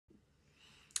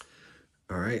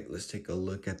All right, let's take a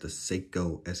look at the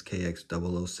Seiko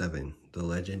SKX007, the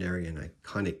legendary and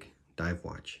iconic dive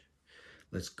watch.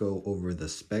 Let's go over the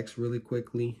specs really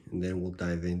quickly, and then we'll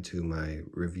dive into my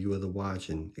review of the watch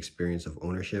and experience of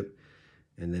ownership.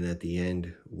 And then at the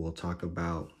end, we'll talk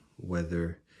about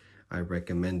whether I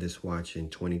recommend this watch in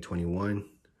 2021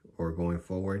 or going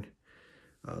forward.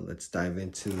 Let's dive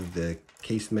into the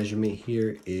case measurement.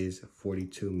 Here is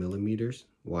 42 millimeters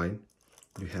wide.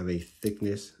 You have a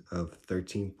thickness of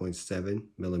 13.7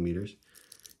 millimeters.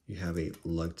 You have a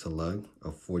lug to lug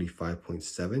of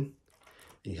 45.7. And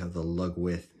you have the lug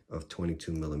width of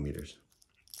 22 millimeters.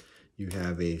 You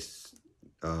have a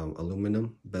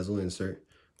aluminum bezel insert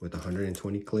with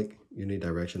 120 click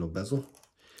unidirectional bezel.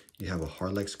 You have a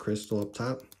Harlex crystal up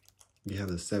top. You have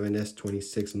the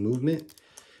 7S26 movement,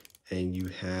 and you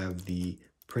have the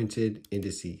printed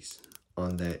indices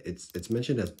on that. It's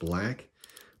mentioned as black,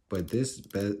 but this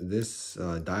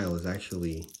dial is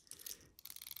actually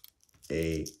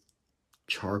a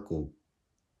charcoal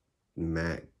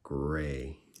matte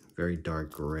gray, very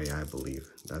dark gray, I believe.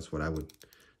 That's what I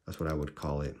would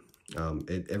call it.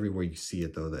 Everywhere you see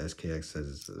it though, the SKX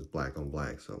says it's black on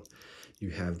black. So you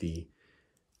have the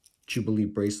Jubilee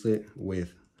bracelet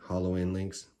with hollow end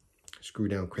links, screw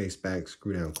down case back,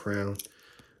 screw down crown,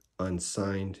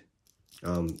 unsigned.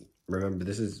 Remember,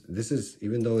 this is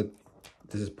even though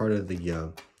this is part of the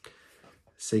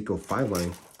Seiko 5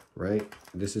 line, right?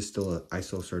 This is still an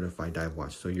ISO certified dive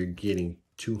watch. So you're getting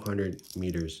 200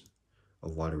 meters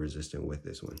of water resistant with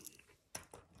this one.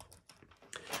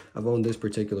 I've owned this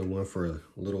particular one for a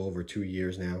little over 2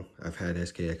 years now. I've had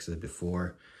SKXs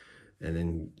before, and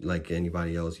then like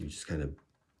anybody else, you just kind of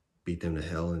beat them to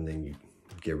hell and then you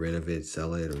get rid of it,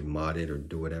 sell it, or mod it, or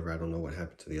do whatever. I don't know what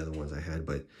happened to the other ones I had,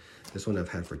 but this one I've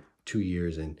had for 2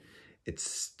 years, and it's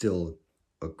still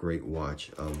a great watch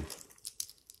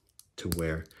to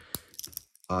wear.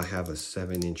 I have a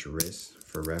 7-inch wrist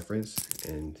for reference,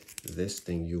 and this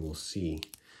thing you will see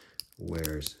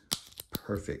wears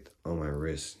perfect on my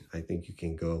wrist. I think you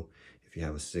can go, if you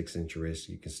have a 6-inch wrist,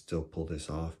 you can still pull this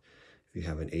off. If you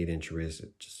have an 8-inch wrist,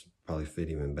 it just probably fit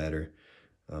even better.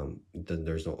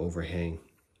 There's no overhang.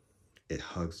 It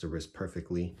hugs the wrist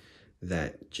perfectly.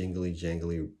 That jingly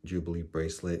jangly Jubilee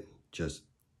bracelet just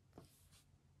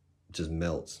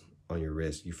melts on your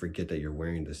wrist. You forget that you're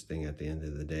wearing this thing at the end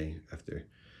of the day. After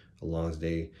a long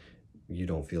day, you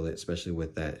don't feel it, especially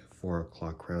with that 4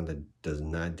 o'clock crown that does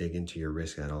not dig into your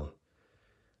wrist at all.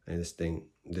 And this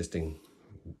thing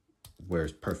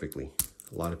wears perfectly.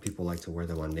 A lot of people like to wear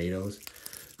them on NATOs.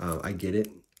 I get it.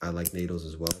 I like NATOs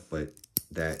as well, but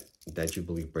that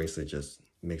Jubilee bracelet just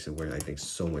makes it wear, I think,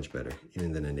 so much better,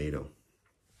 even than a NATO.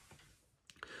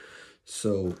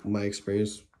 So my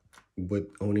experience with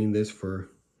owning this for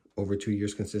over 2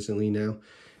 years consistently now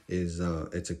is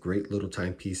it's a great little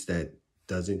timepiece that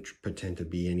doesn't pretend to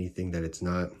be anything that it's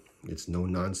not. It's no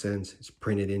nonsense. It's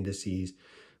printed indices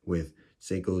with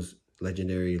Seiko's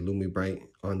legendary LumiBright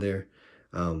on there.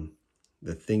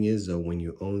 The thing is though, when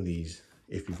you own these,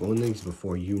 if you've owned these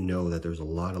before, you know that there's a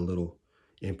lot of little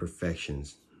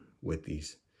imperfections with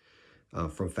these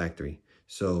from factory.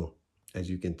 So as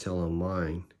you can tell on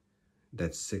mine,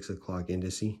 that 6 o'clock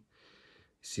indice,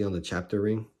 see on the chapter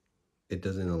ring, it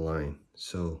doesn't align.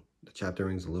 So the chapter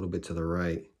ring is a little bit to the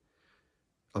right.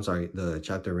 I'm sorry, the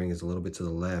chapter ring is a little bit to the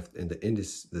left, and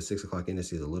the 6 o'clock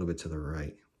indice is a little bit to the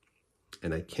right.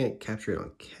 And I can't capture it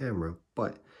on camera,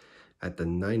 but at the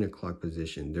 9 o'clock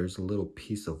position, there's a little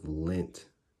piece of lint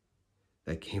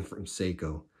that came from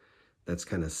Seiko that's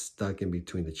kind of stuck in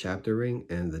between the chapter ring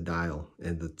and the dial,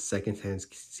 and the second hand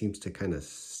seems to kind of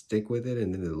stick with it,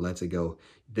 and then it lets it go.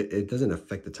 It doesn't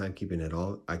affect the timekeeping at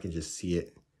all. I can just see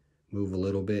it move a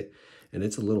little bit, and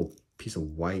it's a little piece of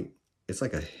white. It's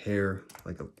like a hair,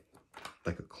 like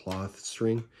a cloth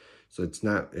string. So it's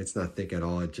not thick at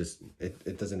all.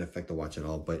 It doesn't affect the watch at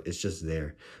all, but it's just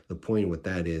there. The point with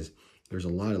that is there's a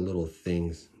lot of little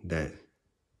things that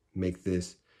make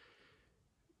this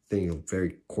thing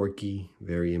very quirky,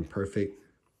 very imperfect.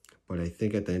 But I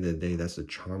think at the end of the day, that's the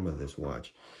charm of this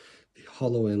watch. The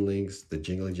hollow end links, the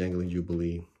jingly jangly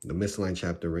Jubilee, the misaligned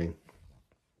chapter ring.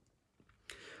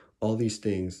 All these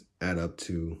things add up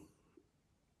to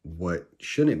what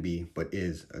shouldn't be, but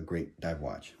is a great dive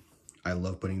watch. I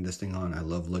love putting this thing on. I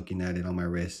love looking at it on my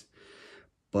wrist.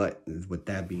 But with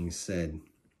that being said,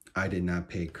 I did not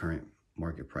pay current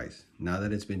market price. Now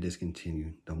that it's been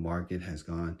discontinued, the market has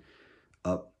gone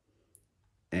up,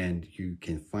 and you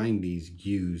can find these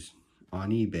used on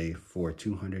eBay for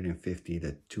 $250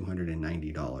 to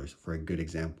 $290 for a good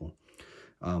example.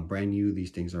 Brand new,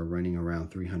 these things are running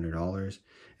around $300,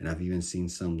 and I've even seen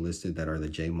some listed that are the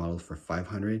J models for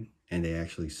 $500, and they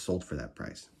actually sold for that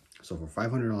price. So for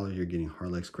 $500, you're getting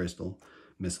Harlex crystal,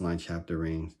 misaligned chapter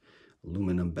rings,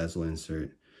 aluminum bezel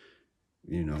insert.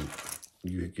 You know,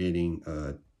 you're getting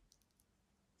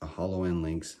a hollow end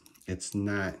links. It's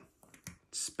not,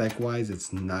 spec wise,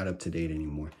 it's not up to date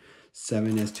anymore.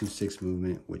 7S26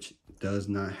 movement, which does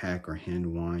not hack or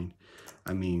hand wind.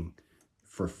 I mean,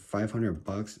 for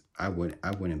 $500, I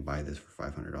wouldn't buy this for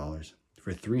 $500.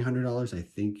 For $300, I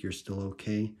think you're still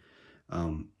okay.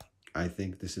 I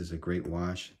think this is a great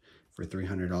watch. For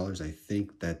 $300, I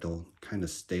think that they'll kind of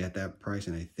stay at that price,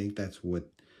 and I think that's what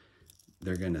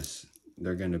they're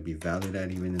gonna be valued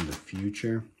at even in the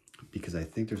future, because I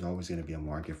think there's always gonna be a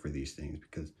market for these things.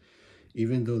 Because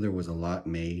even though there was a lot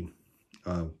made,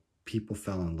 people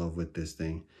fell in love with this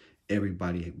thing.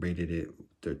 Everybody rated it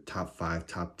their top 5,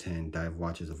 top 10 dive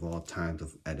watches of all time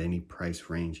at any price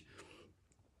range.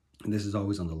 And this is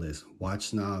always on the list. Watch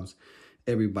snobs,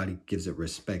 everybody gives it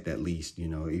respect at least, you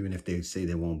know, even if they say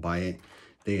they won't buy it,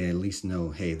 they at least know,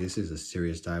 hey, this is a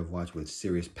serious dive watch with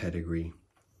serious pedigree,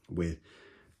 with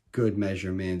good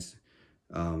measurements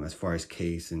as far as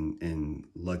case and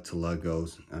lug to lug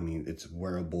goes. I mean, it's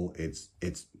wearable. It's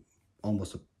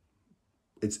almost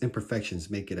its imperfections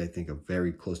make it, I think, a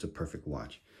very close to perfect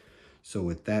watch. So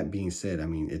with that being said, I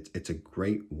mean, it's a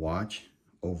great watch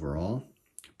overall,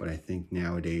 but I think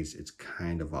nowadays it's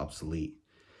kind of obsolete.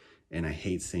 And I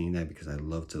hate saying that because I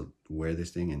love to wear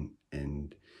this thing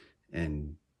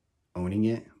and owning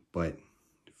it. But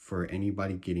for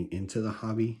anybody getting into the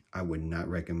hobby, I would not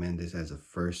recommend this as a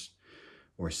first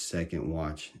or second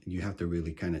watch. You have to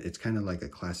really it's kind of like a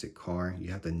classic car. You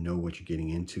have to know what you're getting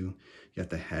into. You have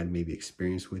to have maybe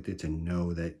experience with it to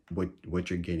know that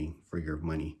what you're getting for your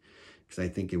money. Because I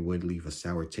think it would leave a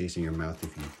sour taste in your mouth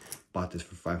if you bought this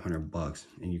for $500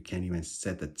 and you can't even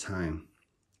set the time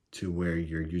to where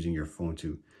you're using your phone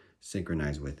to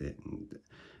synchronize with it. And,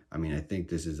 I mean, I think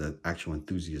this is an actual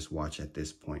enthusiast watch at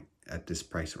this point, at this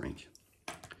price range.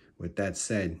 With that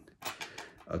said,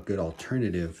 a good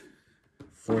alternative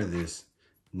for this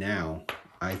now,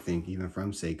 I think, even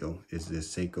from Seiko, is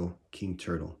this Seiko King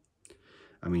Turtle.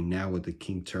 I mean, now with the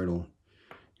King Turtle,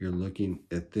 you're looking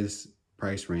at this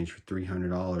price range for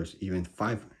 $300, even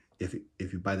if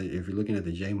you're looking at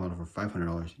the J model for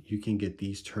 $500, you can get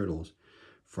these turtles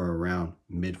for around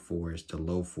mid 4s to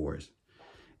low 4s.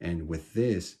 And with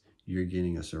this, you're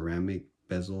getting a ceramic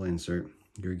bezel insert,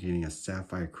 you're getting a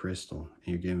sapphire crystal, and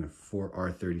you're getting a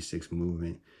 4R36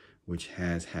 movement, which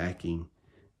has hacking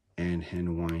and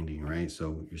hand winding, right?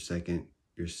 So your second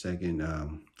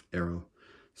arrow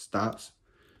stops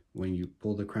when you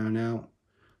pull the crown out,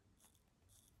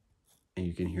 and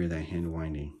you can hear that hand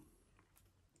winding.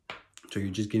 So you're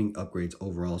just getting upgrades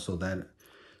overall, so that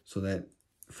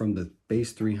from the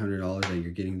base $300 that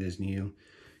you're getting this new,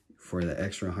 for the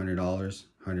extra $100,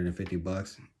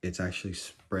 $150, it's actually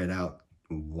spread out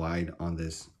wide on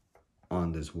this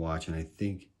watch, and I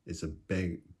think it's a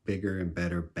bigger and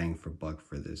better bang for buck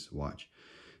for this watch.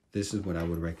 This is what I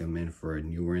would recommend for a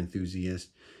newer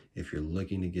enthusiast. If you're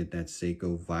looking to get that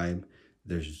Seiko vibe,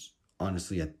 there's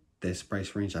honestly, at this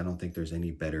price range, I don't think there's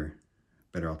any better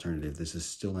alternative. This is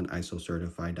still an ISO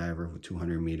certified diver with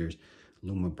 200 meters,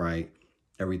 Luma Bright,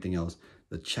 everything else.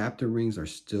 The chapter rings are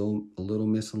still a little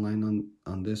misaligned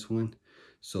on this one.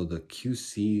 So the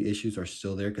QC issues are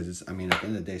still there, because it's, I mean, at the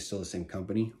end of the day, it's still the same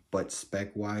company, but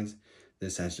spec wise,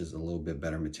 this has just a little bit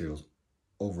better materials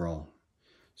overall.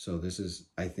 So this is,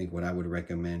 I think, what I would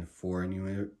recommend for a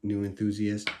new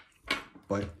enthusiast.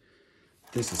 But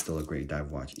this is still a great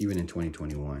dive watch, even in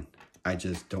 2021. I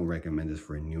just don't recommend this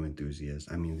for a new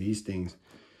enthusiast. I mean, these things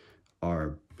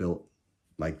are built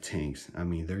like tanks. I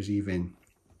mean, there's even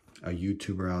a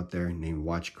YouTuber out there named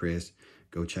Watch Chris.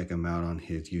 Go check him out on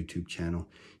his YouTube channel.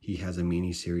 He has a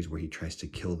mini series where he tries to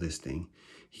kill this thing.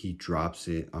 He drops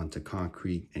it onto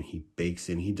concrete and he bakes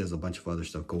it, and he does a bunch of other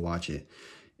stuff. Go watch it.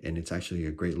 And it's actually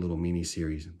a great little mini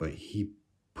series. But he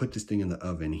put this thing in the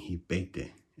oven and he baked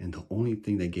it. And the only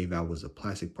thing that gave out was the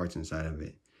plastic parts inside of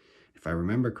it. If I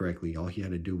remember correctly, all he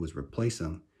had to do was replace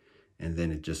them, and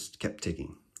then it just kept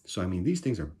ticking. So, I mean, these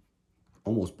things are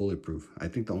almost bulletproof. I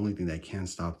think the only thing that can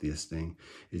stop this thing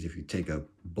is if you take a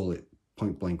bullet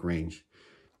point blank range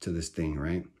to this thing,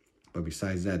 right? But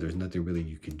besides that, there's nothing really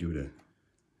you can do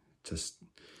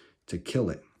to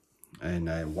kill it. And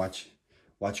I watch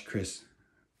Chris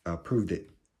proved it,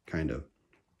 kind of.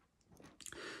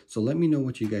 So let me know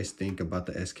what you guys think about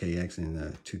the SKX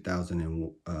in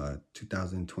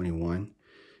 2021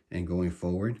 and going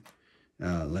forward.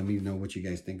 Let me know what you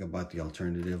guys think about the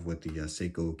alternative with the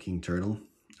Seiko King Turtle.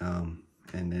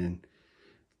 And then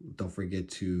don't forget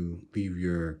to leave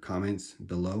your comments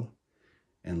below.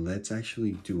 And let's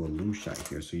actually do a lume shot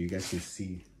here so you guys can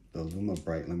see the Luma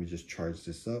Bright. Let me just charge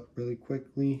this up really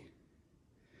quickly.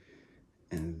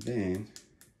 And then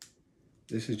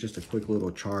this is just a quick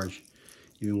little charge.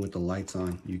 Even with the lights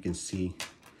on, you can see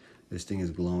this thing is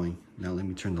glowing. Now let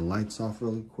me turn the lights off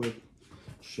really quick,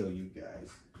 show you guys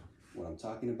what I'm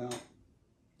talking about.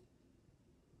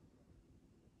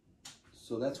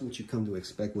 So that's what you come to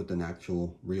expect with an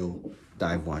actual real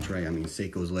dive watch, right? I mean,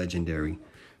 Seiko's legendary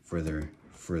for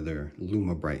their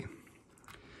Luma Bright.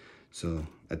 So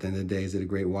at the end of the day, is it a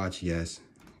great watch? Yes.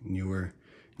 Newer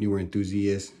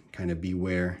enthusiasts, kind of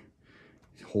beware.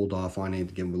 Hold off on it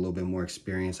to get a little bit more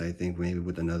experience, I think, maybe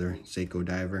with another Seiko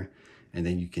diver. And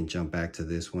then you can jump back to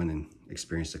this one and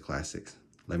experience the classics.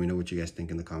 Let me know what you guys think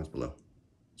in the comments below.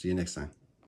 See you next time.